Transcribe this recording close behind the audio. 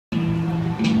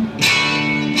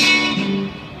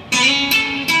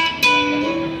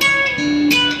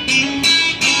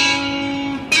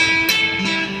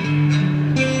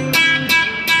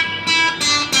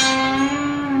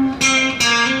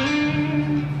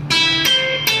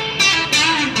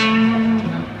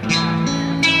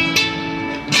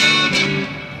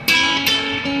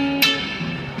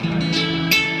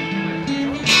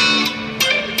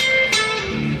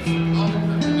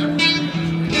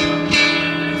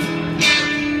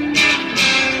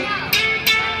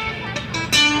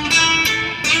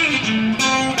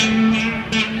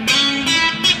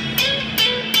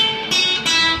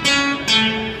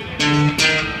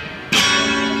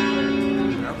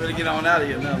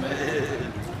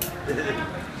man.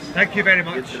 Thank you very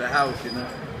much. Get to the house, you know.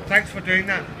 Thanks for doing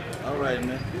that. All right,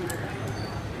 man.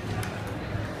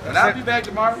 And I'll be back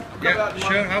tomorrow. Yeah,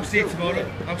 sure. I'll see you tomorrow.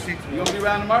 I'll see you tomorrow. You gonna be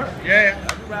around tomorrow? Yeah.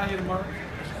 I'll be around here tomorrow.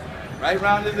 Right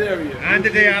around this area. And the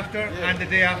day after, and the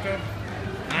day after,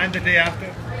 and the day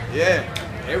after. Yeah.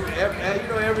 Every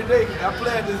day. I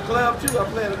play at this club too. I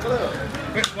play at a club.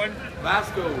 Which one?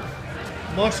 Moscow.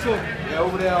 Moscow. Yeah,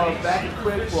 over there on back in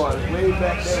Credit Quarter, way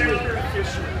back that way.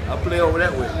 I play over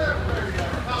that way.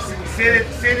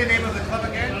 Say the name of the club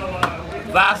again.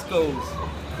 Vasco's.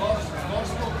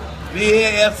 Moscow.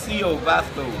 VASCO,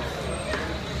 Vasco's.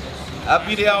 I'll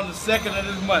be there on the 2nd of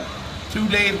this month, 2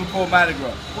 days before Mardi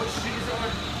Gras. What street is it on?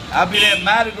 I'll be there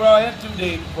Mardi Gras and 2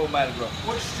 days before Mardi Gras.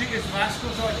 What street is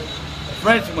Vasco's on?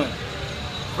 Frenchman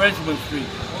Street.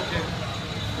 Okay.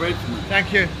 Frenchman.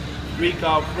 Thank you. Street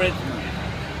called Frenchman.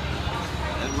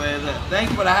 That's where it's at.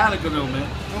 Thanks for the Hanukkah though, man.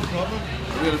 No problem.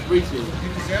 I really appreciate it. You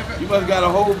deserve it. You must have got a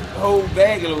whole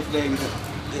bag of those things.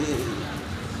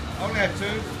 I only have 2.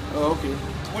 Oh, okay.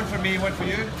 One for me, one for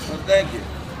you. Well, thank you.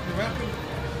 You're welcome.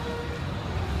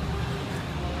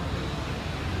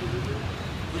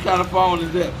 What kind of phone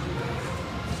is that?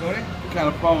 Sorry? What kind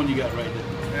of phone you got right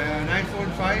there? An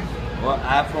iPhone 5. What,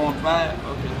 iPhone 5?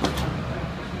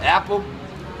 Okay. Apple?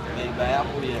 Made by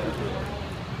Apple, yeah.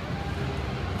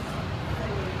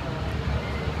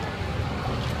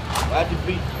 Why'd you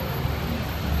beat?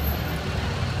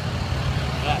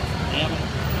 God damn it.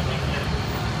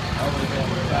 Always have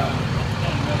time.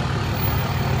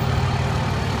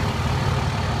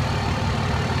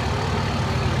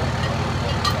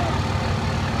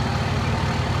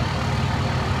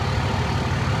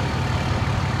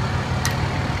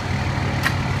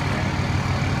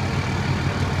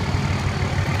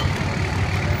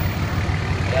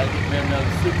 Gotta get me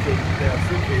another suitcase. There's a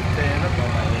suitcase tearing up on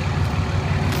my head.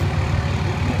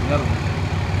 Another one.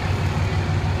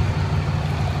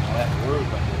 I don't have to worry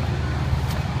about that.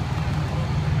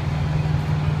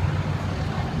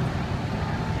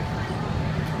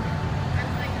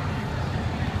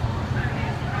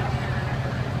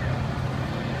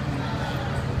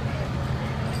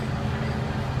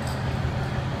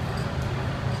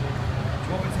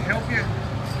 Want me to help you?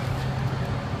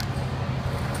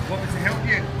 Want me to help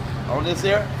you? On this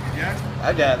here? Yeah?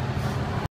 I got it.